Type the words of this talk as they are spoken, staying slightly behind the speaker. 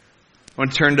I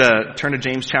want to turn to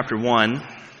James chapter 1,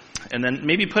 and then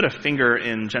maybe put a finger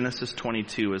in Genesis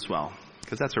 22 as well,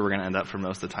 because that's where we're going to end up for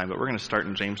most of the time, but we're going to start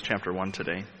in James chapter 1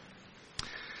 today.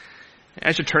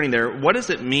 As you're turning there, what does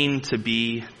it mean to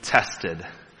be tested?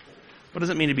 What does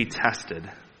it mean to be tested?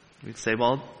 We'd say,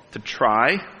 well, to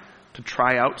try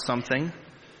out something,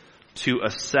 to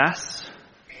assess,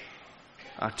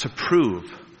 to prove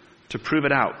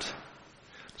it out.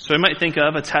 So we might think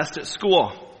of a test at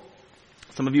school.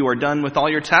 Some of you are done with all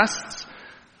your tests.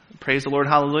 Praise the Lord,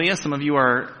 hallelujah. Some of you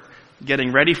are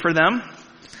getting ready for them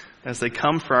as they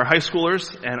come for our high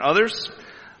schoolers and others.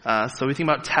 So we think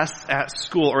about tests at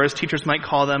school, or as teachers might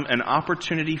call them, an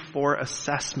opportunity for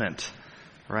assessment,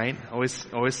 right?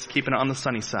 Always keeping it on the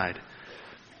sunny side.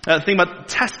 Think about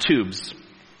test tubes.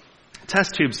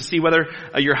 Test tubes to see whether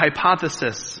your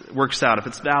hypothesis works out, if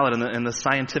it's valid in the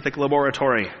scientific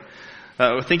laboratory.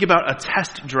 Think about a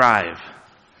test drive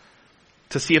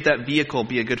to see if that vehicle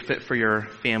be a good fit for your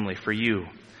family, for you.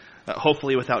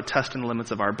 Hopefully without testing the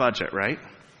limits of our budget, right?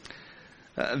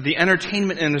 The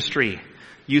entertainment industry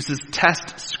uses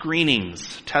test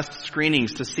screenings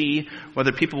to see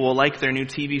whether people will like their new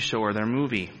TV show or their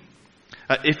movie.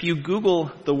 If you Google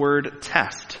the word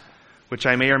test, which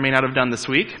I may or may not have done this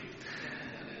week,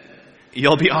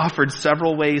 you'll be offered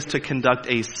several ways to conduct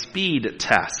a speed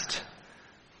test.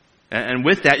 And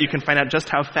with that, you can find out just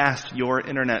how fast your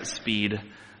internet speed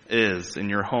is in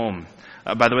your home.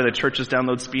 By the way, the church's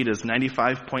download speed is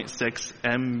 95.6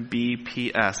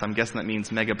 Mbps. I'm guessing that means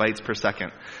megabytes per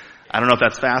second. I don't know if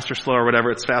that's fast or slow or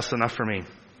whatever. It's fast enough for me,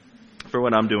 for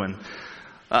what I'm doing.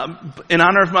 In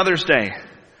honor of Mother's Day,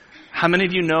 how many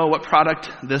of you know what product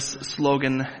this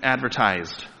slogan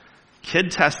advertised?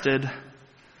 Kid tested,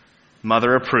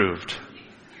 mother approved.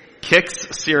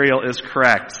 Kix cereal is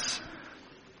correct.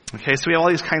 Okay, so we have all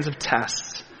these kinds of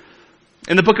tests.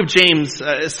 In the book of James,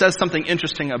 it says something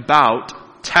interesting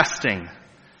about testing.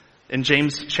 In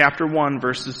James chapter 1,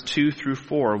 verses 2 through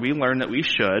 4, we learn that we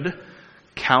should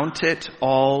count it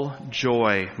all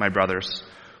joy, my brothers,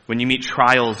 when you meet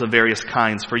trials of various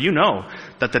kinds, for you know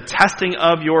that the testing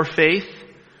of your faith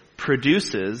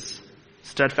produces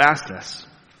steadfastness.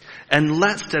 And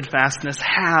let steadfastness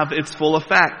have its full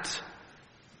effect.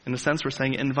 In a sense, we're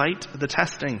saying invite the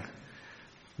testing,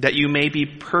 that you may be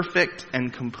perfect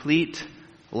and complete,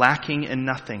 lacking in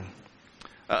nothing.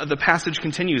 The passage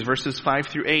continues, verses 5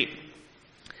 through 8.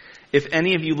 If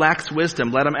any of you lacks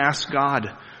wisdom, let him ask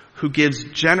God, who gives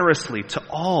generously to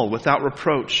all without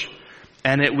reproach,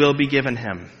 and it will be given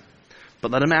him.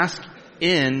 But let him ask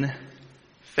in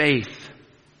faith,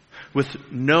 with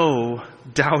no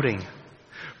doubting.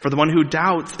 For the one who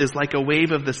doubts is like a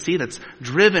wave of the sea that's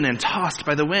driven and tossed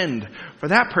by the wind. For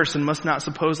that person must not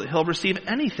suppose that he'll receive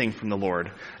anything from the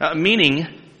Lord. Meaning,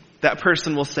 that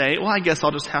person will say, well, I guess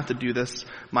I'll just have to do this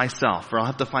myself, or I'll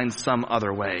have to find some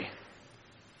other way.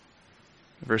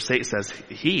 Verse 8 says,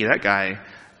 that guy,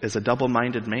 is a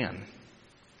double-minded man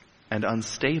and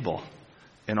unstable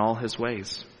in all his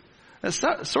ways.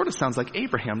 That sort of sounds like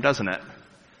Abraham, doesn't it?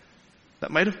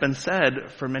 That might have been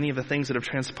said for many of the things that have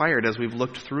transpired as we've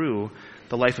looked through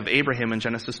the life of Abraham in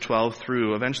Genesis 12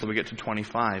 through, eventually we get to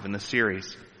 25 in this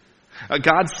series.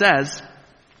 God says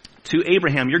to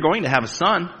Abraham, you're going to have a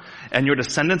son, and your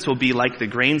descendants will be like the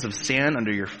grains of sand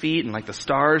under your feet and like the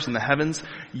stars in the heavens.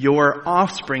 Your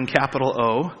offspring, capital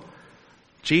O,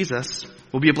 Jesus,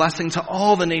 will be a blessing to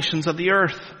all the nations of the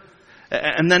earth.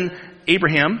 And then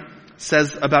Abraham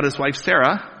says about his wife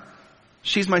Sarah,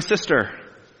 she's my sister.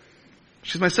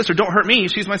 She's my sister. Don't hurt me.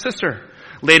 She's my sister.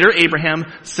 Later, Abraham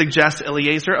suggests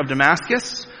Eliezer of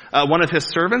Damascus, one of his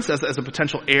servants, as a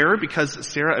potential heir because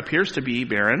Sarah appears to be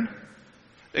barren.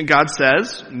 And God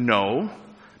says, no,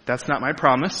 that's not my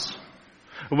promise.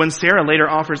 When Sarah later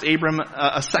offers Abram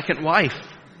a second wife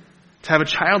to have a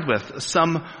child with,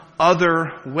 some other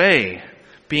way,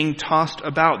 being tossed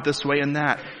about this way and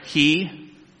that,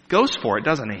 he goes for it,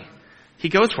 doesn't he? He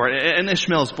goes for it, and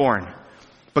Ishmael's born.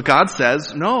 But God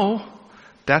says, no,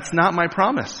 that's not my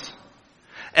promise.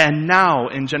 And now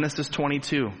in Genesis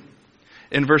 22,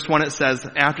 in verse 1 it says,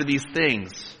 after these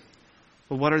things.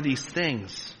 Well, what are these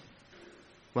things?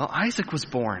 Well, Isaac was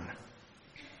born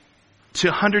to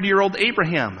 100-year-old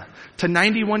Abraham, to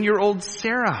 91-year-old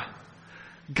Sarah.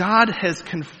 God has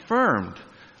confirmed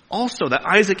also that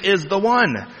Isaac is the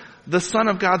one, the son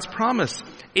of God's promise.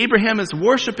 Abraham is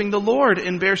worshiping the Lord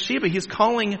in Beersheba. He's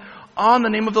calling on the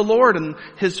name of the Lord, and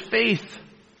his faith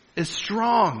is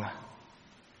strong.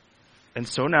 And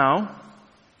so now,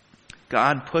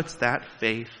 God puts that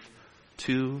faith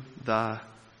to the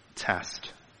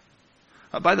test.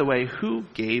 By the way, who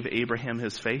gave Abraham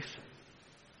his faith?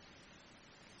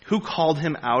 Who called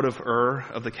him out of Ur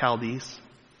of the Chaldees?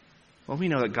 Well, we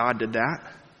know that God did that.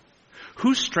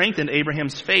 Who strengthened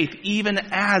Abraham's faith even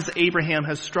as Abraham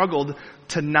has struggled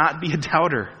to not be a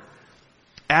doubter?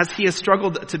 As he has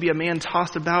struggled to be a man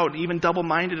tossed about, even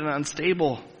double-minded and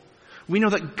unstable. We know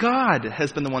that God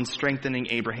has been the one strengthening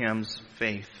Abraham's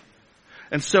faith.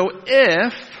 And so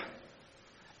if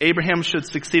Abraham should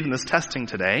succeed in this testing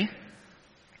today,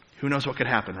 who knows what could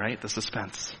happen, right? The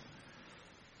suspense.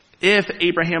 If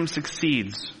Abraham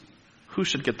succeeds, who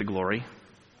should get the glory?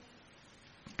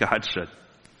 God should.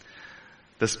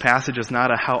 This passage is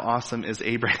not a how awesome is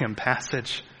Abraham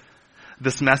passage.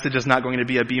 This message is not going to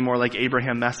be a be more like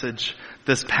Abraham message.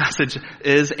 This passage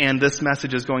is, and this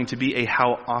message is going to be a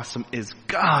how awesome is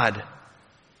God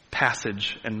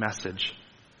passage and message.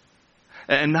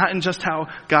 And not in just how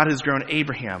God has grown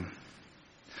Abraham,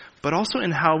 but also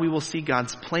in how we will see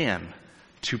God's plan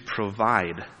to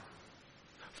provide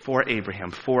for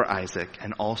Abraham, for Isaac,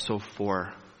 and also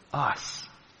for us.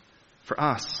 For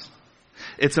us.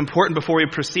 It's important before we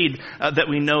proceed that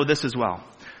we know this as well.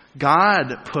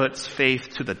 God puts faith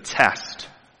to the test.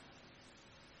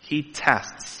 He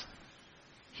tests.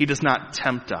 He does not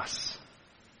tempt us.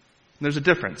 And there's a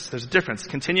difference. There's a difference.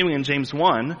 Continuing in James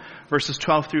 1, verses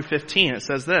 12 through 15, it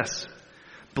says this.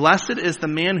 Blessed is the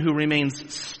man who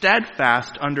remains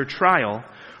steadfast under trial,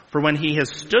 for when he has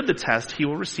stood the test, he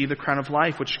will receive the crown of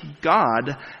life, which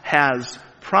God has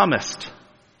promised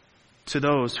to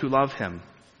those who love him.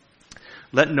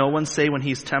 Let no one say when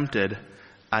he's tempted,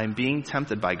 I'm being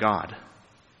tempted by God.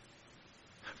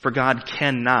 For God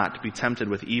cannot be tempted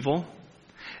with evil,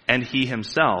 and he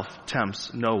himself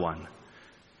tempts no one.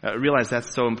 Realize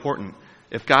that's so important.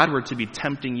 If God were to be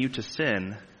tempting you to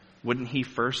sin, wouldn't he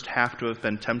first have to have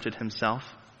been tempted himself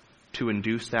to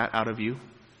induce that out of you?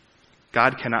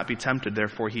 God cannot be tempted,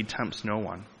 therefore he tempts no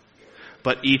one.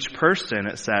 But each person,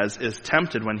 it says, is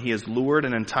tempted when he is lured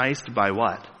and enticed by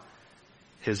what?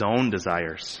 His own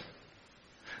desires.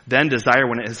 Then desire,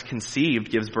 when it is conceived,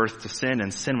 gives birth to sin,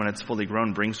 and sin, when it's fully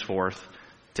grown, brings forth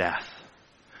death.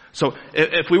 So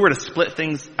if we were to split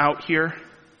things out here,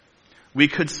 we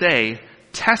could say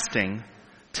testing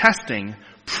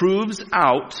proves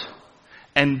out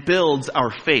and builds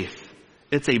our faith.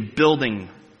 It's a building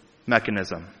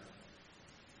mechanism.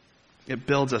 It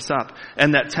builds us up.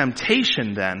 And that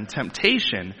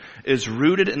temptation is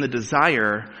rooted in the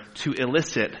desire to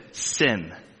elicit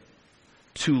sin,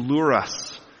 to lure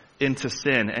us into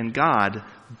sin. And God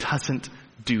doesn't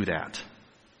do that.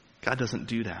 God doesn't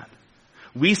do that.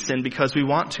 We sin because we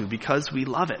want to, because we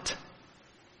love it.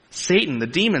 Satan, the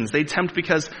demons, they tempt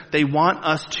because they want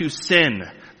us to sin.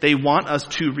 They want us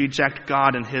to reject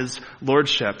God and his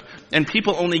lordship. And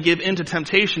people only give in to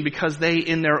temptation because they,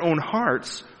 in their own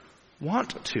hearts,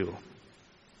 want to.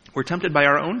 We're tempted by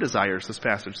our own desires, this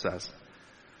passage says.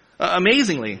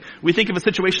 Amazingly, we think of a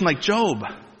situation like Job,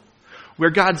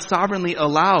 where God sovereignly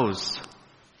allows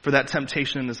for that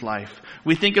temptation in his life.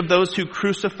 We think of those who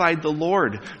crucified the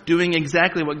Lord, doing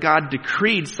exactly what God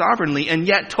decreed sovereignly, and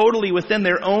yet totally within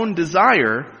their own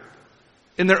desire,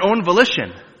 in their own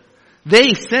volition.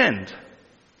 They sinned,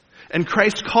 and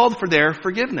Christ called for their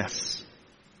forgiveness.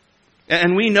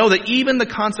 And we know that even the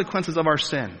consequences of our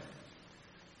sin,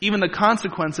 even the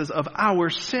consequences of our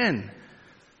sin,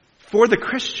 for the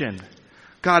Christian,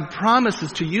 God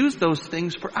promises to use those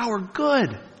things for our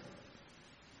good,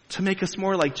 to make us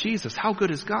more like Jesus. How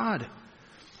good is God?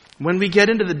 When we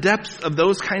get into the depths of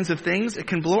those kinds of things, it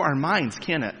can blow our minds,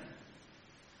 can't it?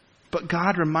 But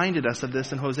God reminded us of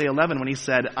this in Hosea 11 when he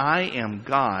said, I am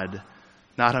God,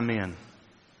 not a man.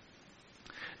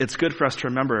 It's good for us to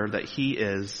remember that he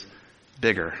is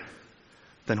bigger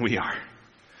than we are.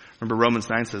 Remember Romans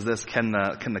 9 says this, can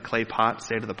the clay pot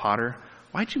say to the potter,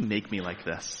 why'd you make me like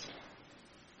this?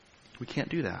 We can't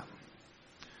do that.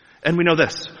 And we know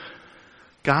this,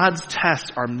 God's tests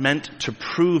are meant to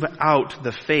prove out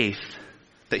the faith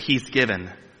that he's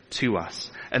given to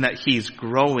us and that he's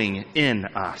growing in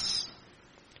us,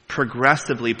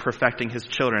 progressively perfecting his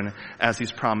children as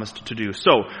he's promised to do.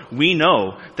 So we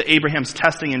know that Abraham's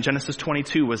testing in Genesis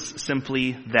 22 was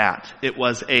simply that. It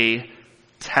was a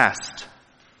test.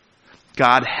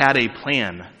 God had a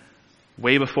plan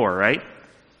way before, right?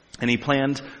 And he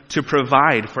planned to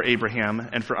provide for Abraham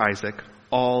and for Isaac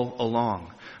all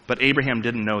along. But Abraham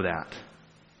didn't know that.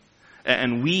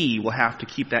 And we will have to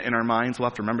keep that in our minds. We'll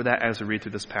have to remember that as we read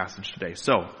through this passage today.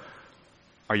 So,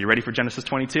 are you ready for Genesis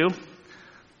 22?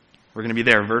 We're going to be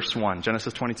there, verse 1.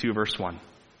 Genesis 22, verse 1.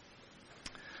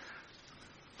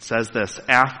 It says this,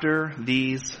 after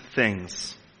these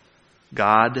things,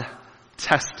 God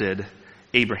tested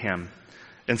Abraham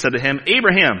and said to him,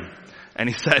 Abraham. And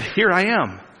he said, here I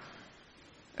am.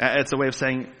 It's a way of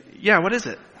saying, yeah, what is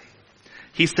it?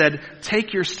 He said,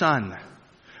 take your son,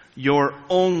 your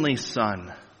only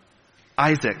son,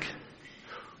 Isaac,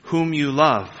 whom you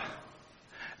love,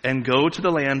 and go to the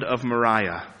land of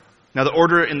Moriah. Now the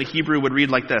order in the Hebrew would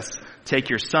read like this. Take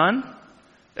your son,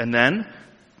 and then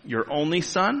your only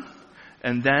son,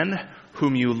 and then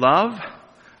whom you love,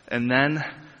 and then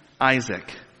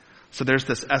Isaac. So there's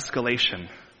this escalation.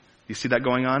 You see that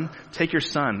going on? Take your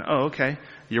son. Oh, okay.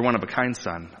 You're one of a kind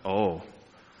son. Oh,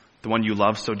 the one you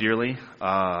love so dearly?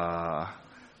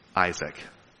 Isaac.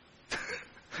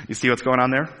 You see what's going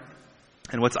on there?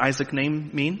 And what's Isaac's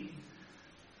name mean?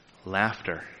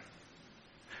 Laughter.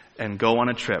 And go on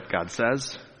a trip, God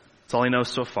says. That's all he knows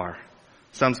so far.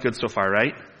 Sounds good so far,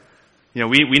 right? You know,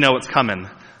 we know what's coming.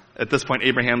 At this point,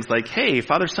 Abraham's like, hey,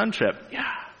 father-son trip. Yeah.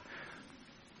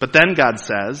 But then God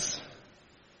says,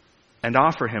 and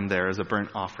offer him there as a burnt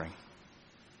offering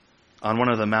on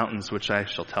one of the mountains which I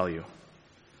shall tell you.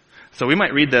 So we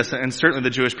might read this, and certainly the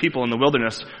Jewish people in the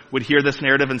wilderness would hear this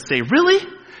narrative and say, really?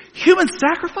 Human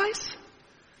sacrifice?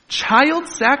 Child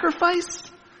sacrifice?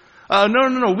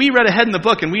 No. We read ahead in the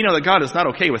book, and we know that God is not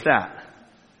okay with that.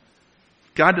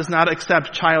 God does not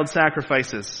accept child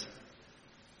sacrifices.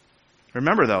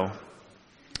 Remember, though,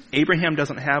 Abraham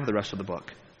doesn't have the rest of the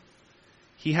book.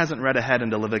 He hasn't read ahead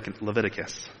into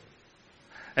Leviticus.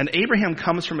 And Abraham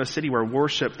comes from a city where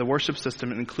the worship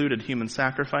system included human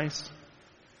sacrifice.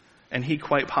 And he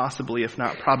quite possibly, if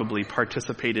not probably,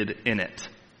 participated in it.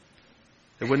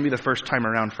 It wouldn't be the first time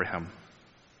around for him.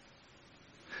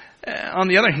 On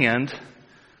the other hand,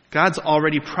 God's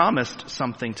already promised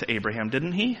something to Abraham,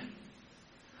 didn't he?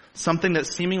 Something that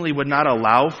seemingly would not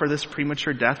allow for this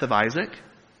premature death of Isaac.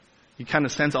 You kind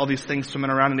of sense all these things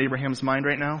swimming around in Abraham's mind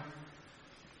right now.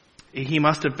 He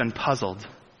must have been puzzled,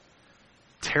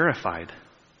 terrified.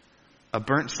 A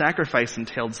burnt sacrifice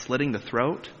entailed slitting the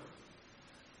throat,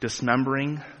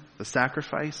 dismembering the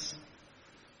sacrifice,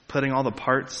 putting all the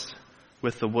parts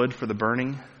with the wood for the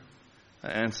burning,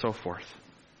 and so forth.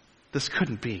 This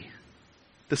couldn't be.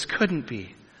 This couldn't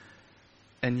be.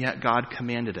 And yet God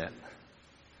commanded it.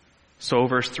 So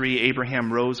verse 3,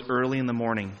 Abraham rose early in the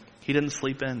morning. He didn't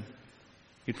sleep in.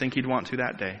 You'd think he'd want to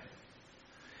that day.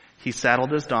 He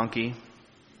saddled his donkey.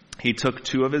 He took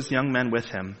 2 of his young men with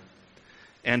him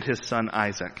and his son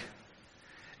Isaac.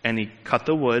 And he cut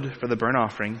the wood for the burnt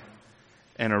offering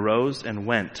and arose and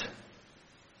went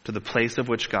to the place of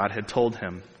which God had told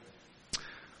him.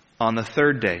 On the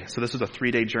 3rd day, so this was a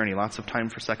 3-day journey, lots of time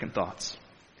for second thoughts.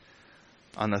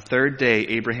 On the 3rd day,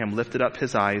 Abraham lifted up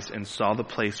his eyes and saw the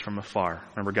place from afar.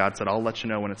 Remember, God said, I'll let you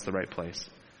know when it's the right place.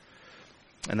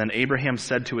 And then Abraham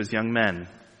said to his young men,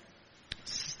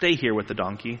 stay here with the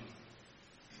donkey.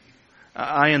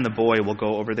 I and the boy will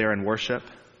go over there and worship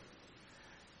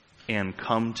and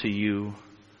come to you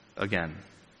again.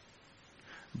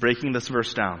 Breaking this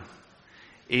verse down,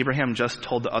 Abraham just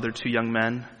told the other 2 young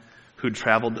men who'd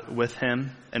traveled with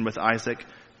him and with Isaac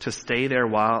to stay there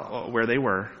where they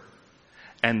were,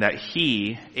 and that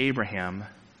he, Abraham,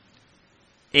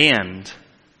 and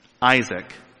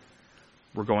Isaac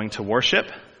were going to worship,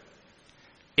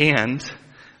 and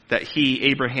that he,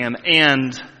 Abraham,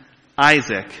 and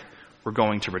Isaac were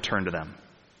going to return to them.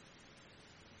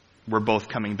 We're both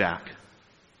coming back.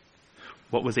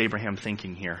 What was Abraham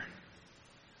thinking here?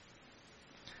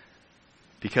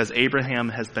 Because Abraham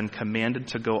has been commanded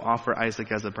to go offer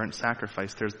Isaac as a burnt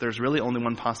sacrifice, there's really only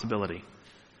one possibility.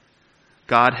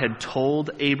 God had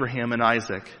told Abraham and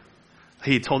Isaac,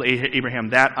 he told Abraham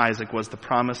that Isaac was the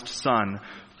promised son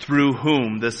through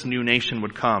whom this new nation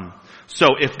would come. So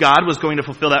if God was going to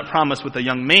fulfill that promise with a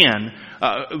young man,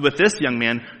 with this young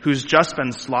man who's just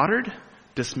been slaughtered,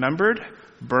 dismembered,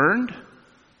 burned,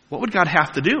 what would God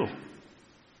have to do?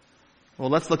 Well,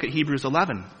 let's look at Hebrews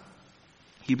 11.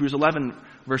 Hebrews 11,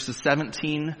 verses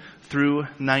 17 through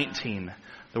 19.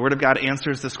 The Word of God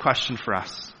answers this question for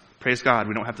us. Praise God,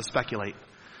 we don't have to speculate.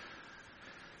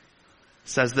 It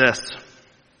says this,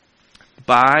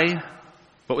 by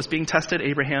what was being tested?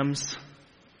 Abraham's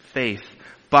faith.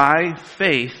 By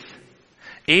faith,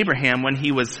 Abraham, when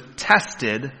he was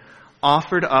tested,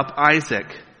 offered up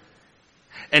Isaac.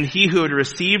 And he who had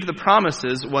received the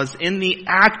promises was in the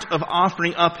act of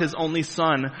offering up his only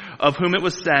son, of whom it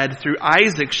was said, through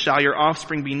Isaac shall your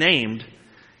offspring be named.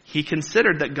 He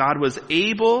considered that God was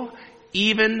able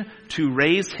even to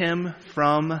raise him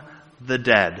from the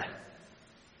dead.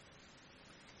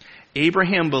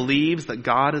 Abraham believes that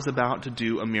God is about to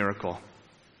do a miracle.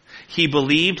 He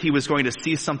believed he was going to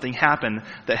see something happen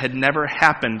that had never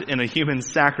happened in a human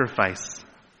sacrifice.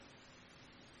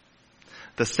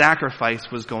 The sacrifice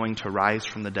was going to rise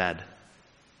from the dead.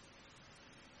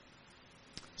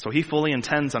 So he fully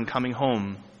intends on coming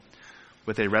home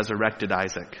with a resurrected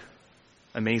Isaac.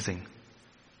 Amazing.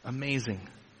 Amazing.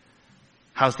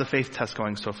 How's the faith test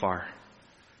going so far?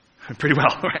 Pretty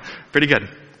well, right? Pretty good.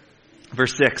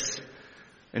 Verse 6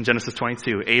 in Genesis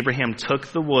 22, Abraham took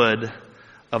the wood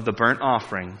of the burnt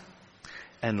offering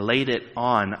and laid it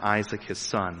on Isaac his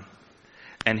son.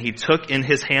 And he took in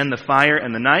his hand the fire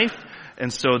and the knife,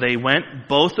 and so they went,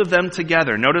 both of them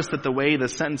together. Notice that the way the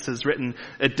sentence is written,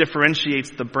 it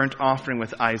differentiates the burnt offering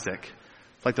with Isaac.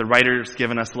 It's like the writer's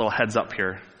giving us a little heads up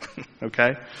here.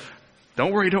 Okay?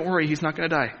 Don't worry, he's not going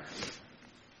to die.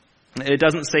 It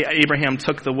doesn't say Abraham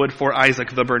took the wood for Isaac,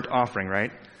 the burnt offering,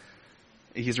 right?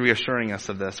 He's reassuring us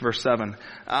of this. Verse 7,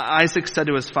 Isaac said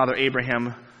to his father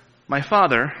Abraham, "My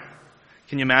father,"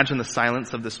 can you imagine the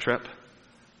silence of this trip?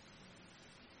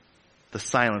 The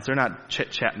silence. They're not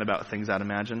chit-chatting about things, I'd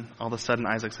imagine. All of a sudden,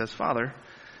 Isaac says, "Father."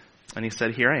 And he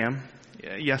said, "Here I am."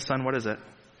 "Yes, son, what is it?"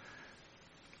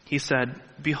 He said,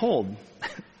 "Behold,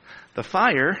 the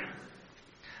fire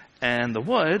and the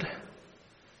wood,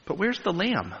 but where's the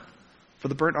lamb for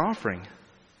the burnt offering?"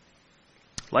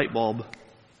 Light bulb.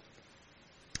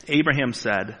 Abraham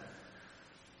said,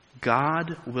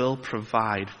 "God will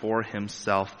provide for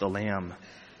himself the lamb.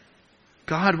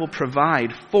 God will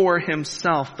provide for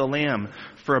himself the lamb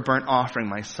for a burnt offering,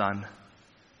 my son."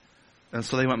 And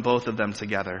so they went, both of them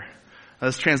together. Now,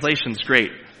 this translation's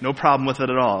great. No problem with it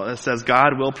at all. It says,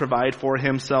 God will provide for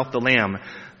himself the lamb.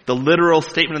 The literal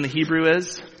statement in the Hebrew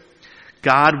is,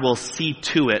 God will see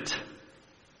to it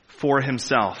for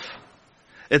himself.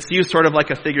 It's used sort of like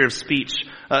a figure of speech.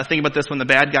 Think about this: when the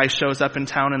bad guy shows up in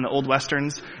town in the old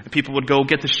westerns, people would go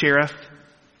get the sheriff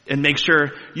and make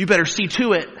sure, you better see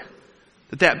to it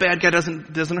that bad guy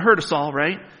doesn't hurt us all,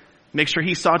 right? Make sure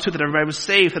he saw to it that everybody was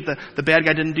safe, that the bad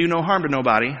guy didn't do no harm to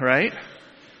nobody, right?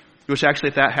 Which actually,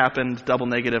 if that happened, double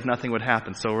negative, nothing would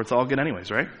happen. So it's all good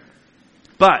anyways, right?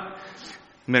 But,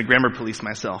 I'm going to grammar police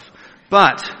myself.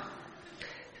 But,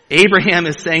 Abraham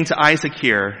is saying to Isaac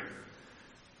here,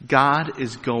 God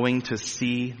is going to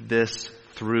see this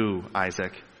through,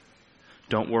 Isaac.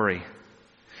 Don't worry.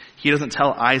 He doesn't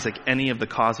tell Isaac any of the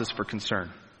causes for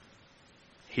concern.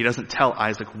 He doesn't tell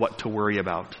Isaac what to worry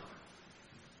about.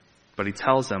 But he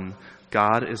tells him,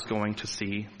 God is going to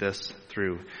see this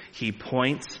through. He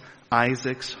points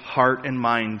Isaac's heart and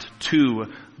mind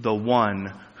to the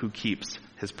one who keeps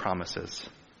his promises.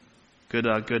 Good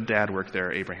dad work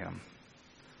there, Abraham.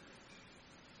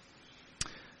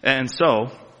 And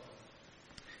so,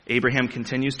 Abraham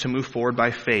continues to move forward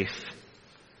by faith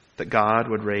that God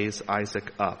would raise Isaac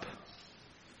up.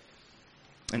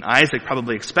 And Isaac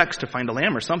probably expects to find a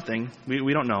lamb or something.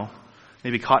 We don't know.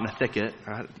 Maybe caught in a thicket.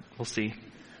 We'll see.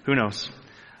 Who knows?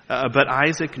 But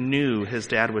Isaac knew his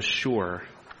dad was sure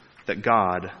that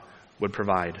God would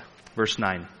provide. Verse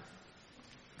 9.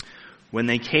 When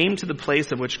they came to the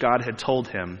place of which God had told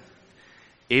him,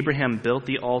 Abraham built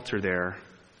the altar there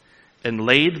and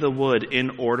laid the wood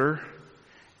in order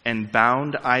and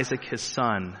bound Isaac his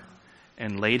son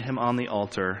and laid him on the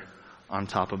altar on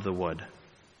top of the wood.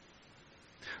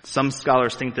 Some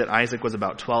scholars think that Isaac was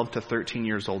about 12 to 13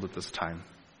 years old at this time.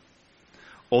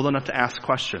 Old enough to ask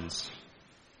questions.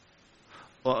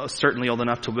 Well, certainly old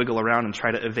enough to wiggle around and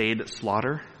try to evade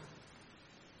slaughter.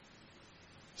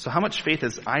 So how much faith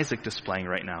is Isaac displaying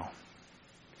right now?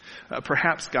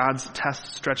 Perhaps God's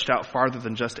test stretched out farther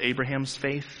than just Abraham's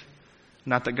faith.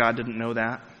 Not that God didn't know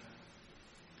that.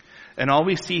 And all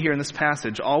we see here in this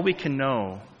passage, all we can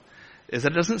know, is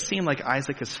that it doesn't seem like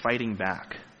Isaac is fighting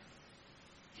back.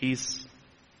 He's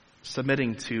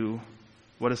submitting to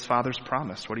what his father's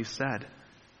promised, what he said.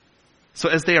 So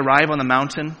as they arrive on the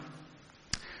mountain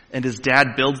and his dad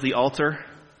builds the altar,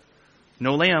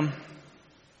 no lamb.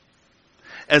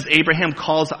 As Abraham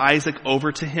calls Isaac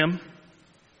over to him,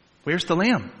 where's the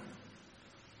lamb?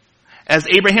 As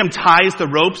Abraham ties the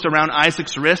ropes around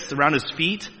Isaac's wrists, around his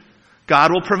feet,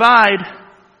 God will provide.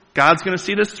 God's going to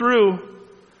see this through.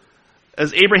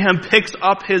 As Abraham picks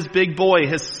up his big boy,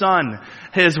 his son,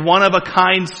 his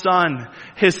one-of-a-kind son,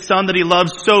 his son that he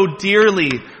loves so dearly,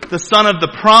 the son of the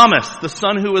promise, the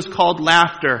son who is called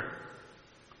laughter,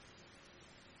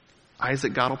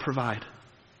 Isaac, God will provide.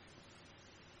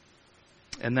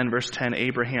 And then verse 10,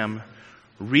 Abraham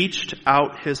reached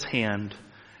out his hand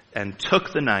and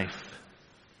took the knife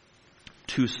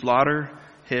to slaughter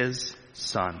his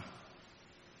son.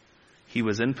 He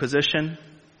was in position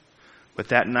with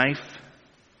that knife,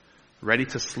 ready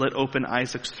to slit open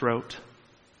Isaac's throat.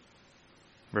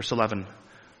 Verse 11,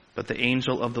 but the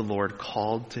angel of the Lord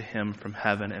called to him from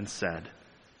heaven and said,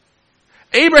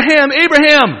 Abraham,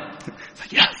 Abraham! It's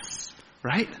like, yes,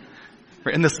 right?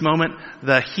 In this moment,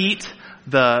 the heat,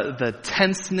 the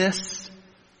tenseness,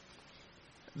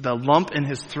 the lump in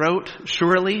his throat,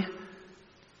 surely,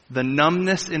 the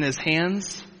numbness in his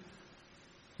hands.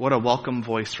 What a welcome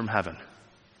voice from heaven.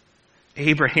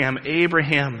 Abraham,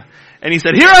 Abraham. And he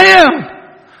said, here I am.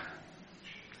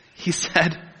 He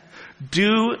said,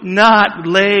 do not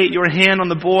lay your hand on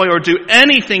the boy or do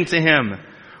anything to him.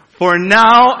 For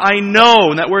now I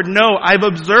know, and that word know, I've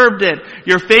observed it.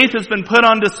 Your faith has been put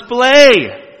on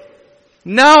display.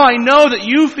 Now I know that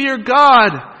you fear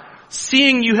God,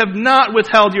 seeing you have not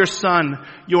withheld your son,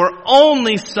 your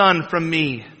only son, from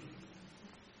me.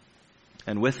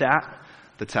 And with that,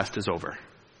 the test is over.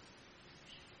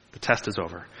 The test is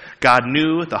over. God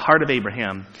knew the heart of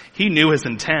Abraham. He knew his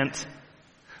intent.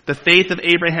 The faith of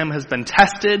Abraham has been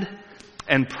tested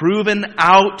and proven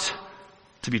out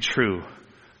to be true,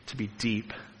 to be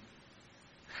deep.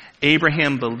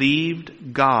 Abraham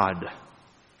believed God,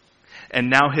 and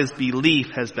now his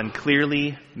belief has been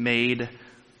clearly made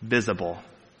visible.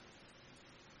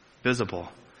 Visible.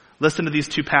 Listen to these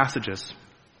two passages.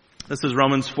 This is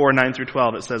Romans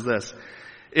 4:9-12. It says this.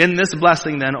 Is this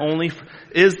blessing then only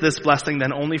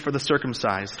for the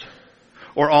circumcised,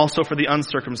 or also for the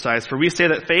uncircumcised? For we say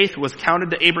that faith was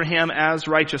counted to Abraham as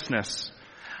righteousness.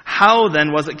 How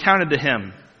then was it counted to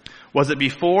him? Was it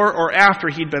before or after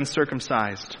he'd been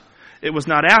circumcised? It was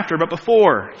not after, but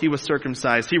before he was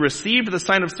circumcised. He received the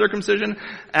sign of circumcision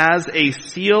as a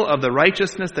seal of the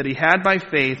righteousness that he had by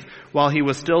faith while he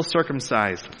was still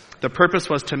circumcised. The purpose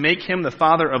was to make him the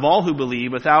father of all who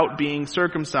believe without being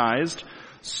circumcised,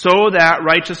 so that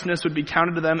righteousness would be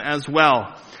counted to them as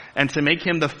well, and to make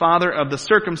him the father of the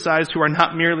circumcised who are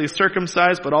not merely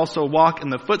circumcised, but also walk in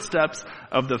the footsteps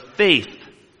of the faith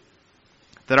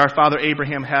that our father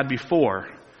Abraham had before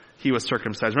he was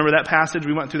circumcised. Remember that passage?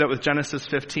 We went through that with Genesis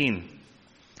 15.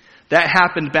 That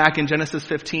happened back in Genesis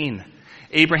 15.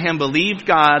 Abraham believed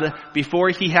God before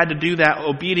he had to do that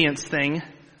obedience thing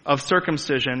of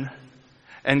circumcision,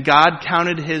 and God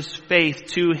counted his faith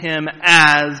to him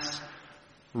as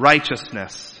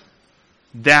righteousness.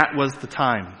 That was the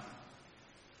time.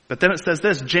 But then it says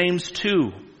this, James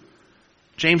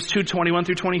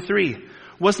 2:21-23.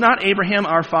 Was not Abraham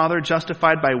our father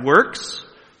justified by works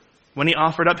when he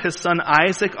offered up his son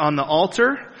Isaac on the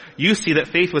altar? You see that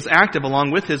faith was active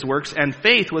along with his works, and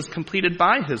faith was completed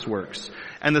by his works.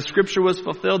 And the scripture was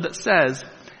fulfilled that says,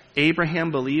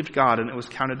 Abraham believed God, and it was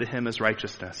counted to him as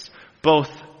righteousness. Both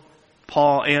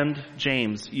Paul and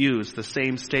James use the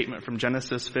same statement from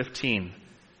Genesis 15.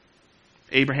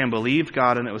 Abraham believed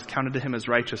God, and it was counted to him as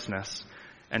righteousness,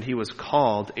 and he was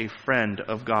called a friend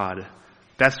of God.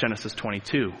 That's Genesis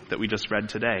 22 that we just read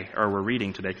today, or we're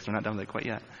reading today, because we're not done with it quite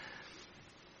yet.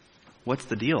 What's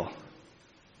the deal?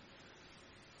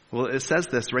 Well, it says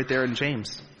this right there in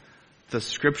James. The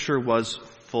scripture was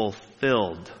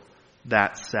fulfilled,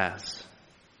 that says.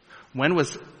 When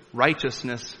was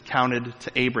righteousness counted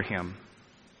to Abraham?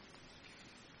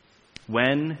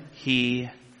 When he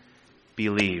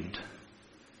believed.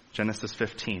 Genesis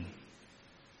 15.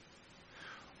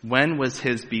 When was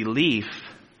his belief,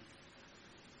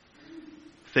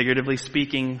 figuratively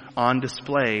speaking, on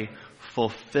display,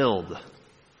 fulfilled?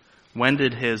 When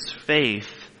did his faith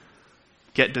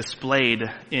get displayed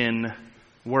in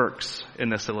works in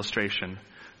this illustration?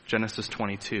 Genesis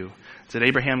 22. Did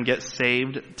Abraham get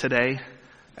saved today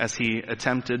as he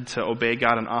attempted to obey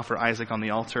God and offer Isaac on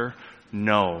the altar?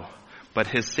 No. But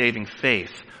his saving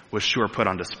faith was sure put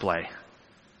on display.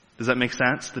 Does that make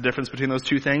sense? The difference between those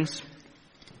two things?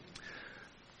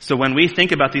 So when we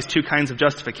think about these two kinds of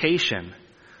justification,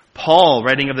 Paul,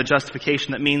 writing of the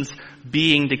justification that means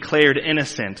being declared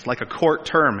innocent, like a court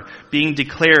term, being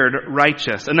declared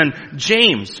righteous. And then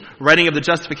James, writing of the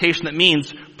justification that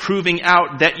means proving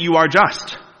out that you are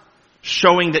just,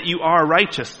 showing that you are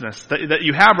righteousness, that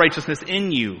you have righteousness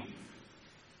in you.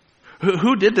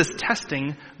 Who did this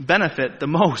testing benefit the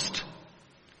most?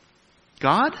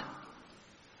 God?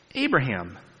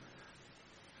 Abraham.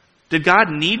 Did God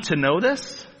need to know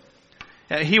this?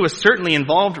 He was certainly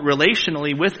involved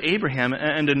relationally with Abraham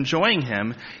and enjoying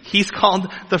him. He's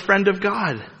called the friend of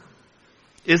God.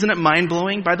 Isn't it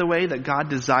mind-blowing, by the way, that God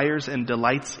desires and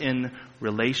delights in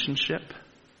relationship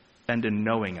and in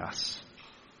knowing us?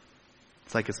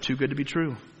 It's like it's too good to be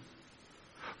true.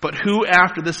 But who,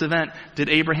 after this event, did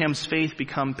Abraham's faith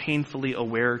become painfully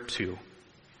aware to?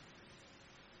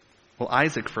 Well,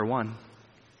 Isaac, for one.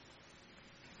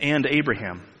 And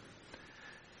Abraham.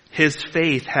 His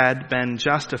faith had been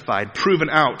justified, proven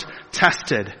out,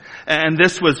 tested. And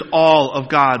this was all of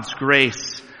God's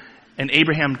grace. And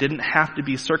Abraham didn't have to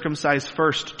be circumcised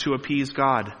first to appease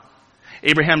God.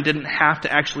 Abraham didn't have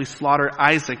to actually slaughter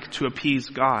Isaac to appease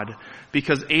God,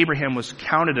 because Abraham was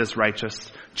counted as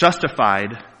righteous,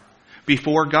 justified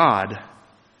before God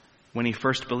when he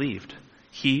first believed.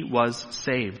 He was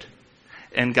saved.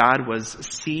 And God was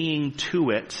seeing to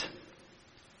it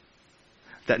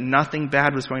that nothing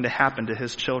bad was going to happen to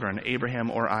his children, Abraham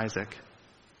or Isaac.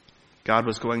 God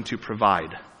was going to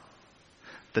provide.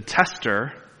 The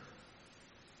tester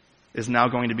is now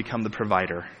going to become the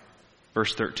provider.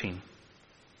 Verse 13.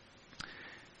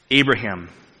 Abraham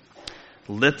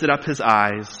lifted up his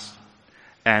eyes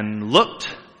and looked,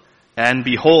 and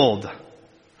behold,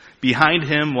 behind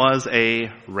him was a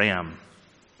ram,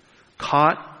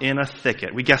 caught in a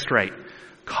thicket. We guessed right.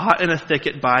 Caught in a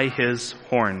thicket by his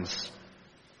horns.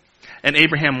 And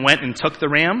Abraham went and took the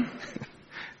ram.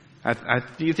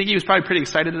 Do you think he was probably pretty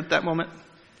excited at that moment?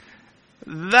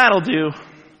 That'll do.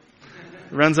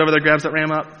 Runs over there, grabs that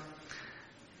ram up.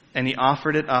 And he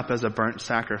offered it up as a burnt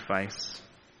sacrifice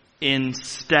in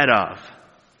the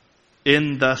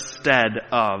stead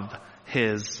of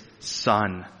his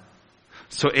son.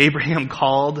 So Abraham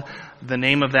called the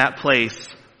name of that place,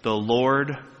 the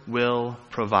Lord will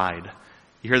provide.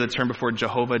 You hear the term before,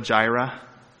 Jehovah Jireh?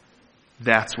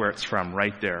 That's where it's from,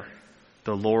 right there.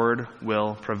 The Lord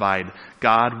will provide.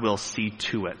 God will see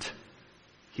to it.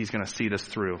 He's going to see this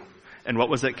through. And what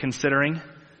was it considering?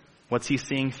 What's he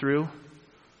seeing through?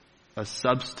 A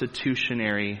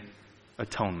substitutionary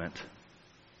atonement.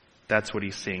 That's what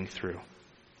he's seeing through.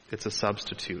 It's a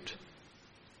substitute.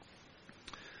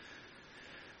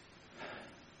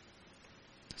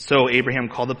 So Abraham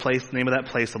called the name of that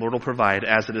place, the Lord will provide,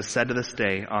 as it is said to this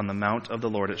day, on the mount of the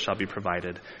Lord it shall be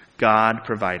provided. God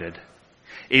provided.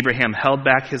 Abraham held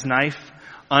back his knife,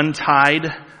 untied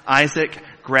Isaac,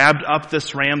 grabbed up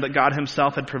this ram that God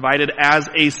himself had provided as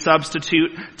a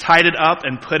substitute, tied it up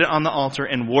and put it on the altar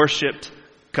and worshiped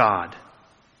God.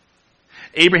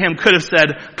 Abraham could have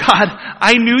said, God,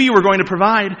 I knew you were going to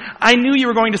provide. I knew you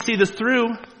were going to see this through.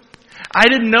 I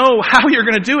didn't know how you're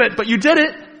going to do it, but you did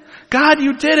it. God,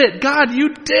 you did it. God,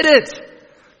 you did it.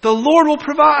 The Lord will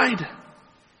provide.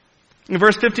 In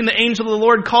verse 15, the angel of the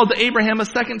Lord called to Abraham a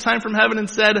second time from heaven and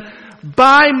said,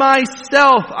 by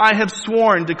myself I have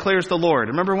sworn, declares the Lord.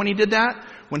 Remember when he did that?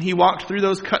 When he walked through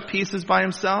those cut pieces by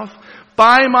himself?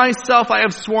 By myself I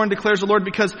have sworn, declares the Lord,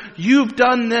 because you've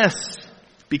done this.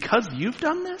 Because you've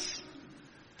done this?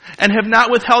 And have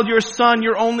not withheld your son,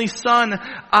 your only son,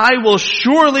 I will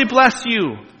surely bless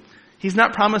you. He's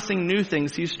not promising new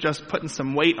things. He's just putting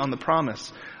some weight on the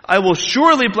promise. I will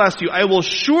surely bless you. I will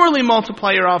surely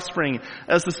multiply your offspring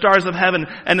as the stars of heaven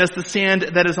and as the sand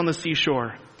that is on the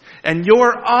seashore. And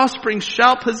your offspring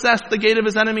shall possess the gate of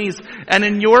his enemies. And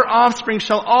in your offspring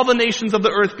shall all the nations of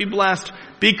the earth be blessed,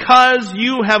 because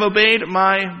you have obeyed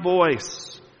my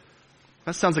voice.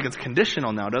 That sounds like it's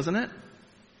conditional now, doesn't it?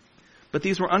 But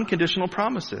these were unconditional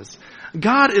promises.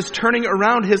 God is turning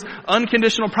around his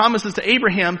unconditional promises to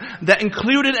Abraham that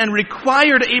included and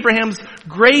required Abraham's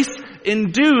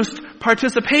grace-induced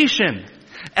participation,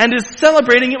 and is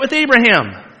celebrating it with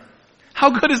Abraham.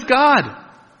 How good is God?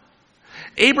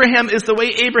 Abraham is the way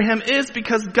Abraham is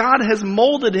because God has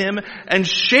molded him and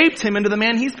shaped him into the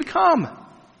man he's become.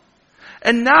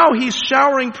 And now he's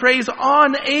showering praise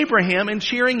on Abraham and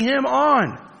cheering him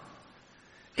on.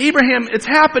 Abraham, it's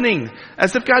happening.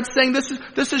 As if God's saying,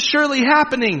 this is surely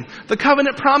happening. The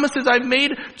covenant promises I've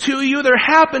made to you, they're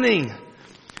happening.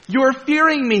 You're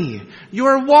fearing me.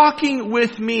 You're walking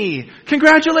with me.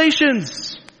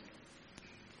 Congratulations.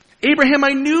 Abraham,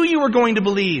 I knew you were going to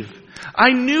believe. I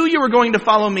knew you were going to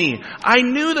follow me. I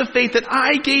knew the faith that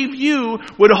I gave you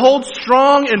would hold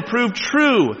strong and prove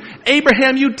true.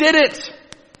 Abraham, you did it.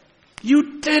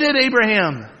 You did it,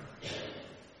 Abraham.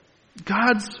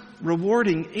 God's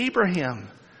rewarding Abraham.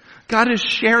 God is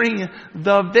sharing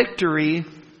the victory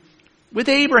with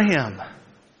Abraham.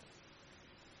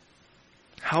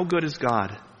 How good is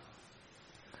God?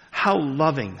 How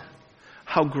loving,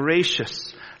 how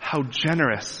gracious, how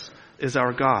generous is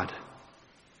our God.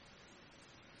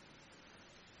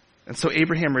 And so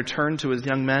Abraham returned to his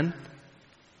young men,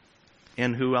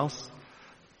 and who else?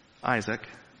 Isaac.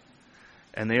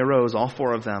 And they arose, all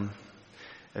four of them,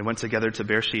 and went together to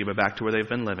Beersheba, back to where they've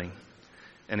been living.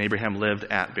 And Abraham lived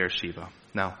at Beersheba.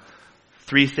 Now,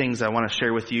 three things I want to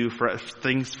share with you,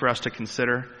 things for us to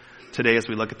consider today as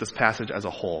we look at this passage as a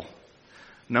whole.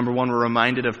 Number one, we're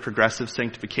reminded of progressive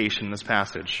sanctification in this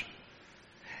passage.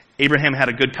 Abraham had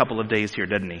a good couple of days here,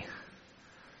 didn't he?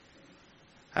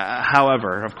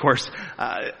 However, of course,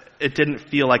 it didn't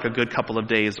feel like a good couple of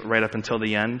days right up until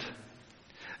the end.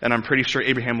 And I'm pretty sure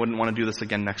Abraham wouldn't want to do this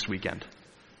again next weekend.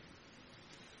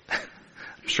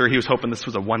 I'm sure he was hoping this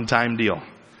was a one-time deal.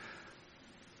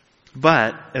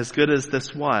 But as good as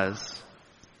this was,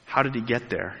 how did he get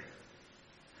there?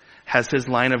 Has his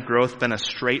line of growth been a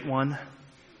straight one?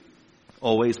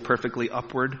 Always perfectly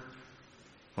upward?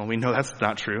 Well, we know that's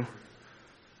not true.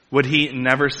 Would he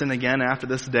never sin again after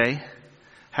this day?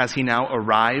 Has he now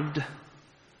arrived?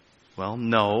 Well,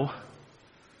 no.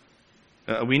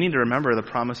 We need to remember the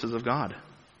promises of God.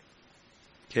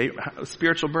 Okay,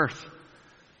 spiritual birth.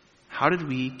 How did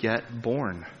we get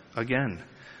born again?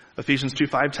 Ephesians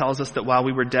 2:5 tells us that while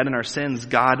we were dead in our sins,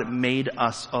 God made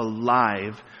us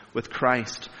alive with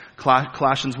Christ.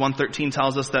 Colossians 1:13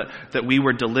 tells us that we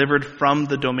were delivered from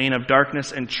the domain of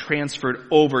darkness and transferred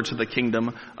over to the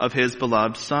kingdom of his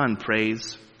beloved Son.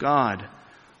 Praise God.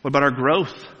 What about our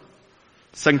growth?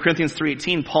 2 Corinthians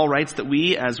 3:18, Paul writes that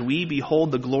we, as we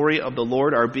behold the glory of the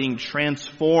Lord, are being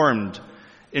transformed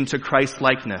into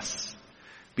Christ-likeness.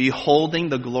 Beholding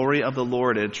the glory of the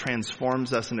Lord, it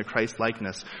transforms us into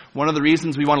Christ-likeness. One of the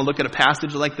reasons we want to look at a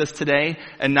passage like this today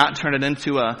and not turn it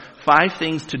into 5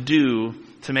 things to do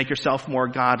to make yourself more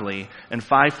godly and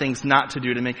 5 things not to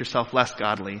do to make yourself less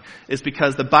godly is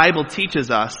because the Bible teaches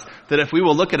us that if we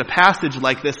will look at a passage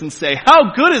like this and say,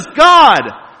 how good is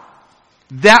God?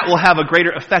 That will have a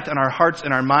greater effect on our hearts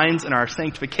and our minds and our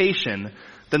sanctification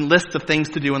than lists of things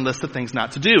to do and lists of things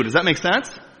not to do. Does that make sense?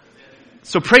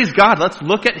 So praise God. Let's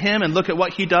look at him and look at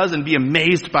what he does and be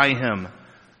amazed by him.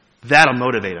 That'll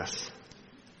motivate us.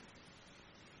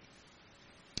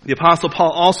 The Apostle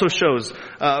Paul also shows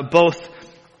both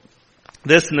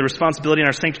this and the responsibility in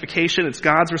our sanctification. It's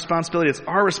God's responsibility. It's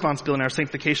our responsibility in our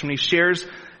sanctification when he shares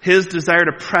his desire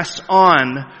to press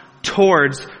on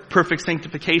towards perfect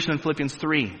sanctification in Philippians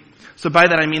 3. So by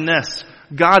that I mean this.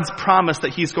 God's promise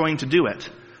that he's going to do it.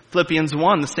 Philippians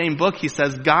 1, the same book, he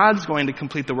says God's going to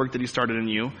complete the work that he started in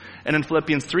you. And in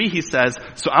Philippians 3, he says,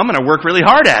 so I'm going to work really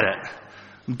hard at it.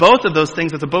 Both of those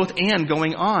things, it's a both and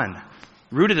going on.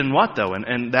 Rooted in what, though?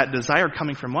 And that desire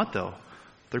coming from what, though?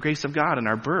 The grace of God and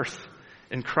our birth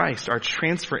in Christ, our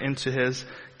transfer into his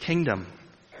kingdom.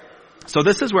 So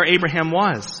this is where Abraham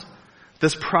was.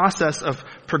 This process of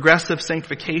progressive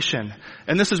sanctification.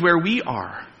 And this is where we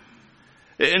are.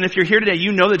 And if you're here today,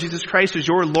 you know that Jesus Christ is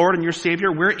your Lord and your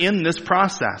Savior. We're in this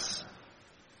process.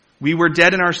 We were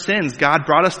dead in our sins. God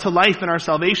brought us to life in our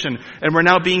salvation, and we're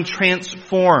now being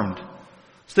transformed.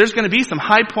 So there's going to be some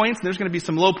high points, and there's going to be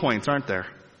some low points, aren't there?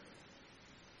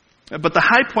 But the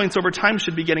high points over time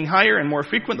should be getting higher and more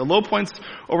frequent. The low points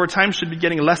over time should be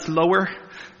getting less lower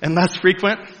and less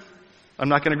frequent. I'm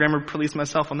not going to grammar police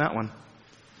myself on that one.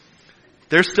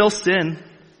 There's still sin.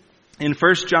 In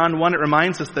 1 John 1, it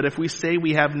reminds us that if we say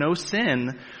we have no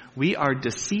sin, we are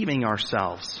deceiving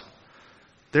ourselves.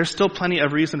 There's still plenty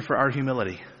of reason for our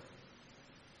humility.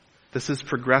 This is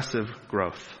progressive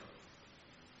growth.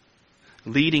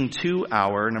 Leading to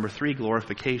our, number 3,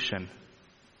 glorification.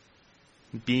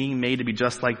 Being made to be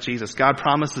just like Jesus. God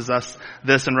promises us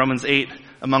this in Romans 8,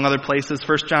 among other places.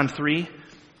 1 John 3,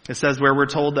 it says where we're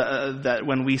told that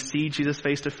when we see Jesus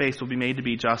face to face, we'll be made to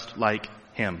be just like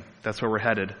him. That's where we're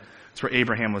headed. That's where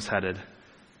Abraham was headed.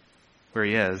 Where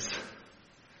he is.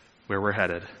 Where we're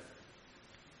headed.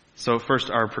 So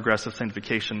first, our progressive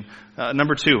sanctification.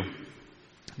 Number 2,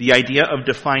 the idea of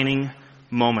defining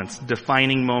moments.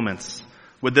 Defining moments.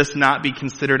 Would this not be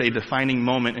considered a defining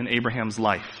moment in Abraham's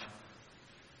life?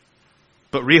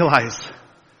 But realize,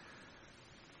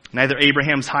 neither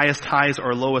Abraham's highest highs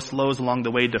or lowest lows along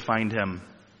the way defined him.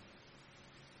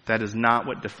 That is not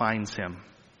what defines him.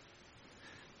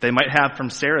 They might have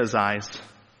from Sarah's eyes.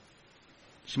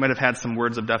 She might have had some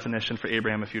words of definition for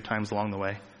Abraham a few times along the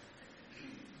way.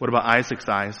 What about Isaac's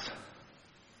eyes?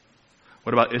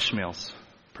 What about Ishmael's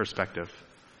perspective?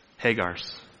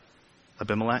 Hagar's?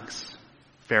 Abimelech's?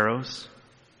 Pharaoh's?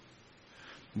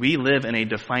 We live in a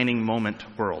defining moment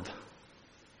world.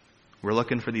 We're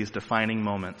looking for these defining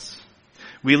moments.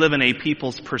 We live in a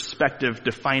people's perspective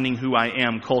defining who I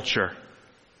am culture.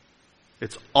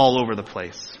 It's all over the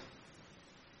place.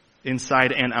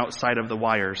 Inside and outside of the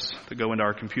wires that go into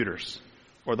our computers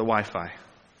or the Wi-Fi.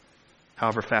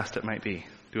 However fast it might be.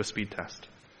 Do a speed test.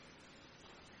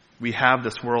 We have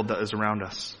this world that is around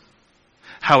us.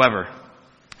 However,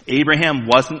 Abraham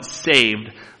wasn't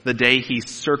saved the day he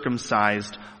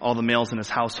circumcised all the males in his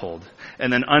household.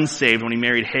 And then unsaved when he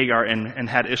married Hagar and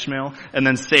had Ishmael. And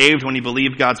then saved when he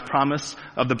believed God's promise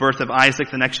of the birth of Isaac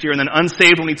the next year. And then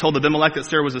unsaved when he told Abimelech that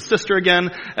Sarah was his sister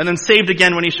again. And then saved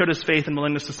again when he showed his faith and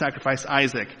willingness to sacrifice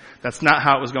Isaac. That's not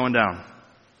how it was going down.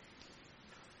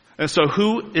 And so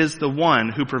who is the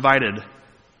one who provided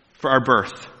for our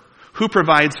birth? Who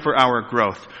provides for our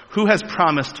growth? Who has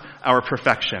promised our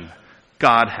perfection?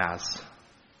 God has.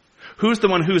 Who's the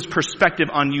one whose perspective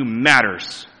on you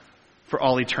matters for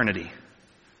all eternity?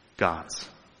 God's.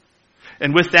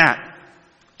 And with that,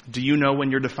 do you know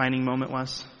when your defining moment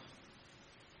was?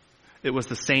 It was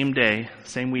the same day,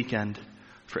 same weekend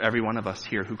for every one of us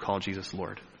here who call Jesus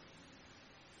Lord.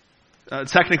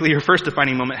 Technically, your first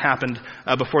defining moment happened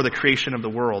before the creation of the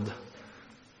world,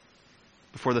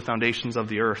 before the foundations of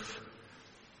the earth.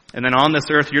 And then on this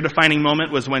earth, your defining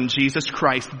moment was when Jesus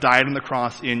Christ died on the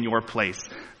cross in your place.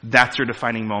 That's your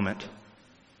defining moment.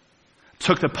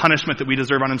 Took the punishment that we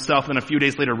deserve on himself, and then a few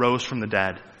days later rose from the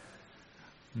dead.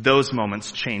 Those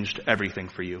moments changed everything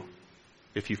for you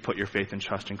if you've put your faith and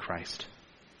trust in Christ.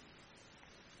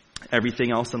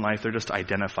 Everything else in life, they're just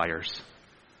identifiers.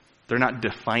 They're not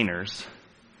definers.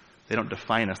 They don't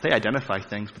define us. They identify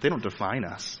things, but they don't define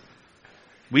us.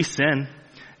 We sin,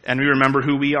 and we remember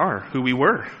who we are, who we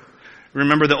were. We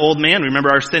remember the old man. We remember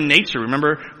our sin nature. We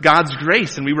remember God's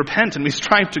grace, and we repent, and we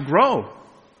strive to grow.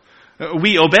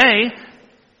 We obey.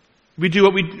 We do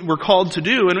what we're called to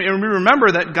do, and we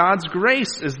remember that God's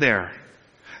grace is there.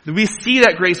 We see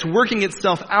that grace working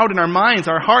itself out in our minds,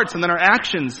 our hearts, and then our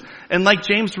actions. And like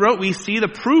James wrote, we see the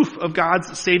proof of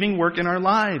God's saving work in our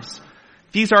lives.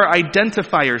 These are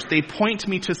identifiers. They point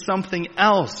me to something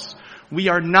else. We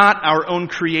are not our own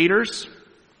creators.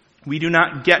 We do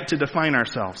not get to define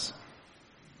ourselves.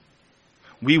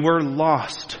 We were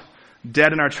lost,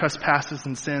 dead in our trespasses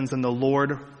and sins, and the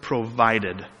Lord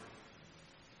provided.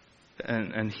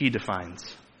 And he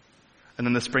defines. And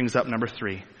then this brings up number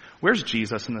 3. Where's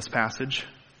Jesus in this passage?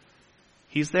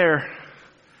 He's there.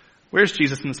 Where's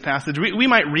Jesus in this passage? We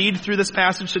might read through this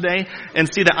passage today and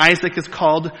see that Isaac is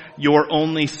called your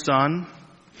only son.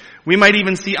 We might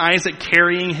even see Isaac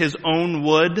carrying his own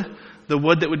wood, the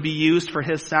wood that would be used for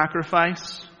his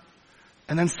sacrifice.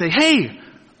 And then say, hey,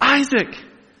 Isaac,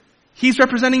 he's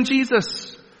representing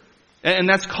Jesus. And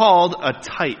that's called a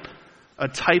type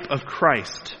of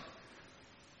Christ.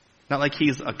 Not like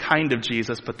he's a kind of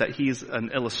Jesus, but that he's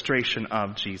an illustration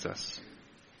of Jesus.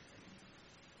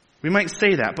 We might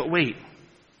say that, but wait.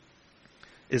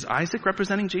 Is Isaac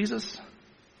representing Jesus?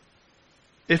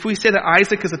 If we say that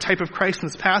Isaac is a type of Christ in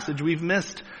this passage, we've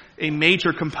missed a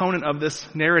major component of this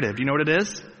narrative. Do you know what it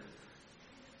is?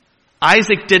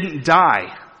 Isaac didn't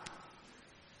die.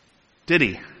 Did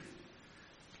he?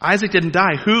 Isaac didn't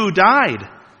die. Who died?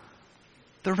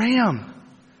 The ram.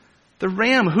 The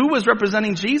ram. Who was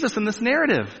representing Jesus in this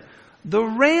narrative? The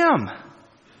ram.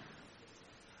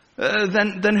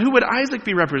 Then who would Isaac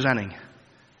be representing?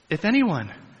 If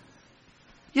anyone.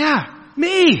 Yeah,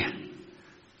 me.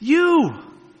 You.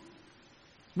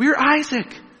 We're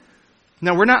Isaac.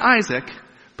 Now, we're not Isaac,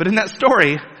 but in that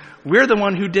story, we're the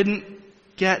one who didn't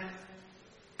get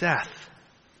death.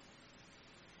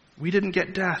 We didn't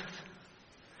get death.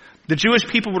 The Jewish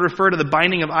people would refer to the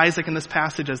binding of Isaac in this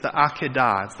passage as the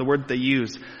akedah. It's the word they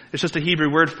use. It's just a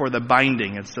Hebrew word for the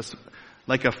binding. It's just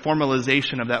like a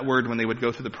formalization of that word when they would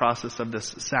go through the process of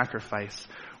this sacrifice.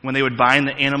 When they would bind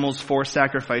the animals for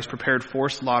sacrifice, prepared for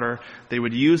slaughter, they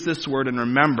would use this word and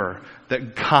remember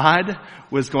that God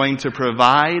was going to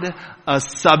provide a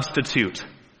substitute.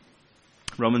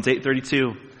 Romans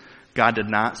 8:32, God did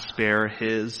not spare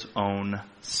his own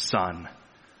son,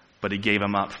 but he gave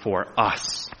him up for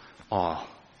us all.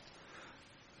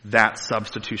 That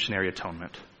substitutionary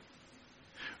atonement.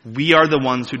 We are the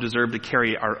ones who deserve to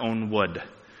carry our own wood.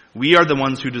 We are the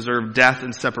ones who deserve death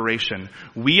and separation.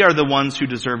 We are the ones who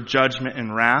deserve judgment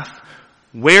and wrath.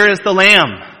 Where is the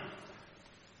lamb?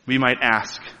 We might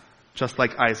ask, just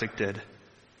like Isaac did.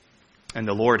 And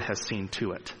the Lord has seen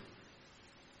to it.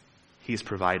 He's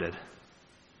provided.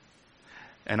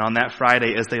 And on that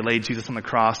Friday, as they laid Jesus on the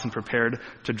cross and prepared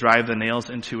to drive the nails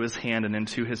into his hand and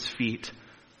into his feet,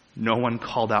 no one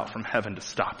called out from heaven to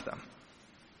stop them.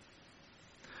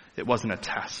 It wasn't a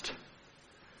test.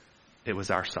 It was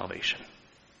our salvation.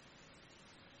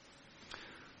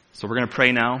 So we're going to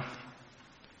pray now.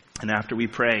 And after we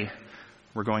pray,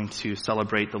 we're going to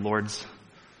celebrate the Lord's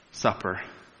Supper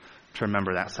to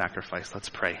remember that sacrifice. Let's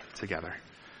pray together.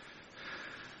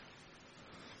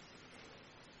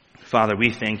 Father,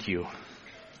 we thank you.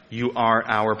 You are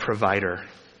our provider.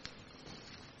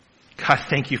 God,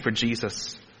 thank you for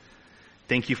Jesus.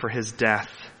 Thank you for his death,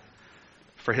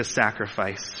 for his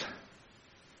sacrifice.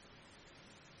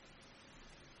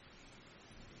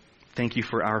 Thank you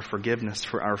for our forgiveness,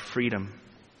 for our freedom.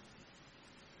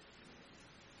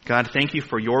 God, thank you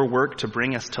for your work to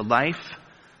bring us to life,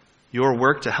 your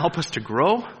work to help us to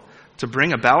grow, to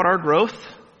bring about our growth.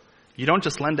 You don't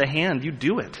just lend a hand, you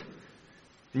do it.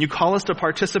 And you call us to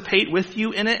participate with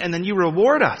you in it, and then you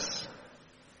reward us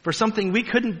for something we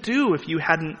couldn't do if you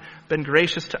hadn't been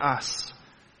gracious to us.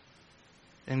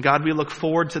 And God, we look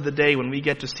forward to the day when we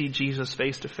get to see Jesus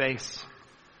face to face.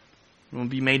 We'll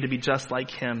be made to be just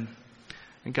like him.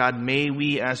 And God, may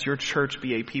we as your church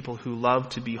be a people who love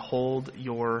to behold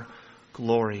your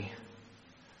glory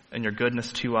and your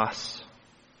goodness to us.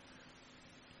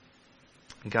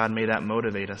 And God, may that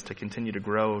motivate us to continue to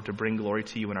grow, to bring glory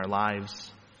to you in our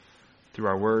lives, through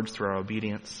our words, through our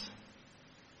obedience.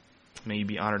 May you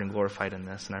be honored and glorified in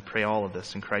this. And I pray all of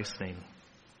this in Christ's name.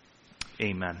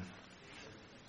 Amen.